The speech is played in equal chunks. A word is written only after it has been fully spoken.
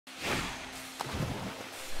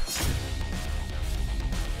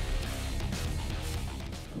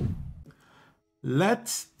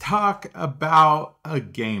Let's talk about a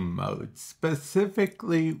game mode,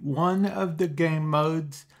 specifically one of the game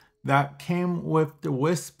modes that came with the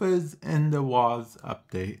Whispers in the Walls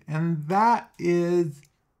update, and that is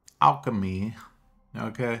Alchemy.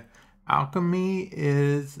 Okay, Alchemy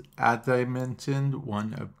is, as I mentioned,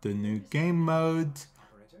 one of the new game modes.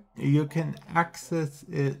 You can access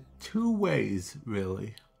it two ways,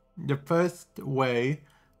 really. The first way,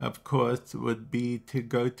 of course, would be to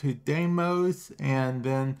go to demos and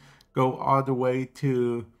then go all the way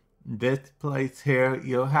to this place here.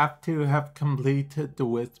 You'll have to have completed the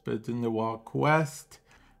Whispers in the Wall quest,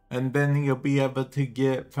 and then you'll be able to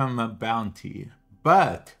get from a bounty.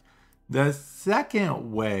 But the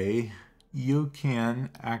second way you can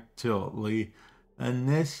actually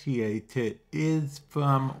initiate it is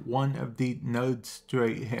from one of the nodes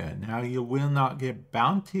straight here. Now you will not get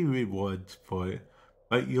bounty rewards for it,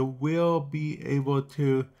 but you will be able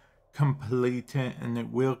to complete it and it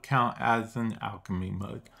will count as an alchemy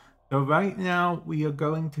mode. So right now we are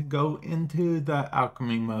going to go into the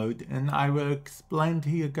alchemy mode and I will explain to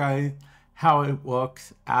you guys how it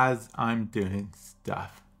works as I'm doing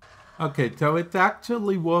stuff. Okay, so it's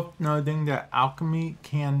actually worth noting that alchemy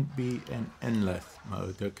can be an endless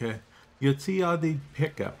mode, okay? You see all these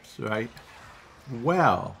pickups, right?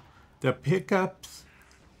 Well, the pickups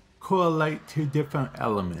correlate to different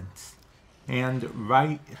elements. And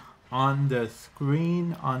right on the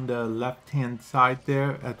screen on the left-hand side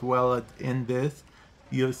there, as well as in this,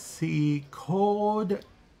 you'll see cold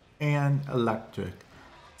and electric.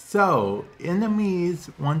 So, enemies,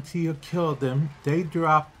 once you kill them, they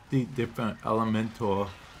drop the different elemental,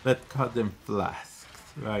 let's call them flasks,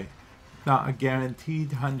 right? Not a guaranteed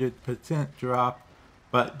 100% drop,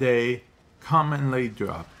 but they commonly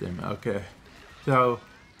drop them, okay? So,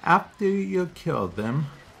 after you kill them,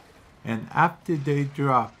 and after they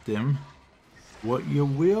drop them, what you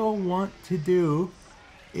will want to do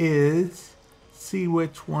is see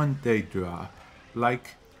which one they drop,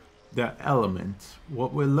 like the elements.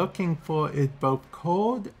 What we're looking for is both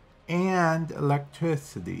cold and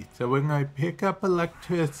electricity. So we're going to pick up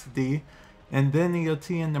electricity, and then you'll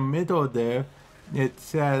see in the middle there, it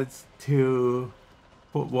says to,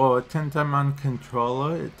 well, since I'm on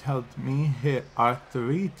controller, it tells me hit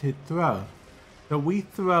R3 to throw. So we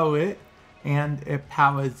throw it, and it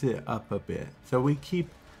powers it up a bit. So we keep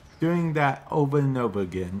doing that over and over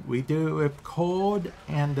again. We do it with cold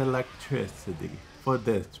and electricity for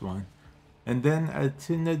this one. And then as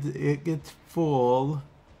soon as it gets full,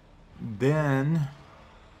 then,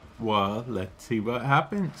 well, let's see what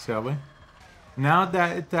happens, shall we? Now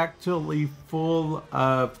that it's actually full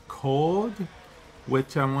of cold,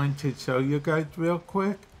 which I'm going to show you guys real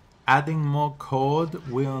quick, adding more cold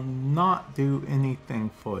will not do anything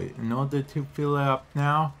for it. In order to fill it up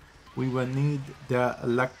now, we will need the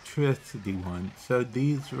electricity one. So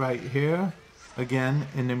these right here, again,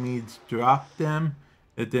 enemies drop them,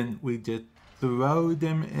 and then we just throw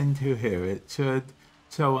them into here. It should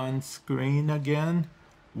show on screen again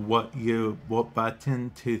what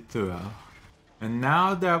button to throw. And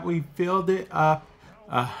now that we filled it up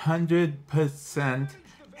 100%,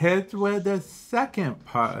 here's where the second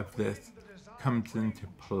part of this comes into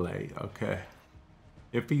play, okay?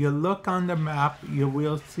 If you look on the map, you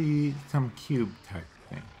will see some cube type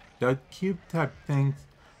things. Those cube type things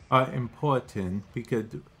are important because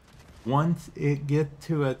once it gets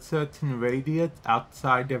to a certain radius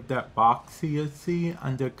outside of that box you see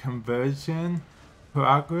under conversion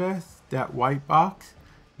progress, that white box,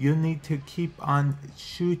 you need to keep on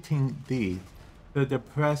shooting these so the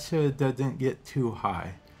pressure doesn't get too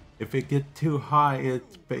high. If it gets too high,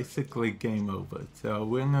 it's basically game over. So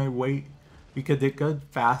we're going to wait because it goes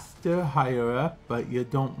faster higher up, but you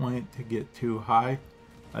don't want it to get too high.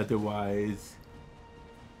 Otherwise,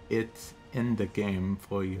 it's in the game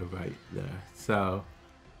for you right there. So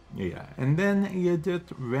yeah, and then you just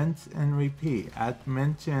rinse and repeat. As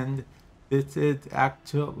mentioned, this is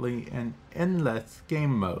actually an endless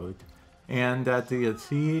game mode, and as you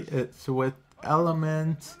see, it's with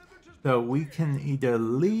elements, so we can either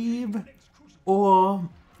leave or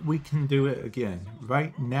we can do it again.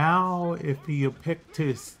 Right now, if you pick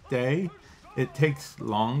to stay, it takes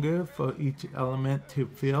longer for each element to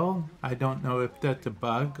fill. I don't know if that's a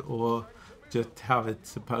bug or just how it's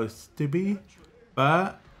supposed to be,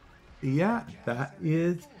 but yeah, that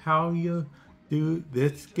is how you do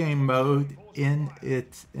this game mode in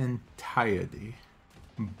its entirety.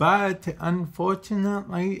 But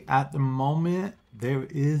unfortunately, at the moment, there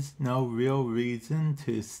is no real reason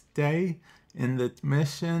to stay in this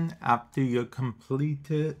mission after you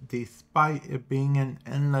complete it, despite it being an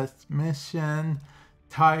endless mission.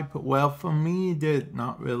 type, well, for me, did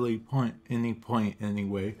not really point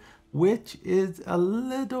anyway, which is a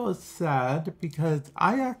little sad because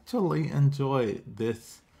I actually enjoy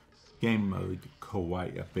this game mode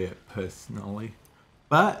quite a bit personally.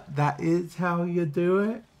 But that is how you do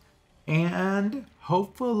it. And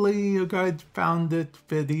hopefully you guys found this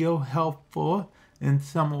video helpful in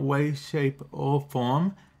some way, shape, or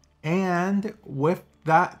form. And with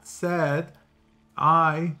that said,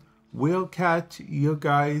 I will catch you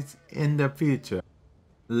guys in the future.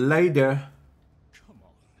 Later.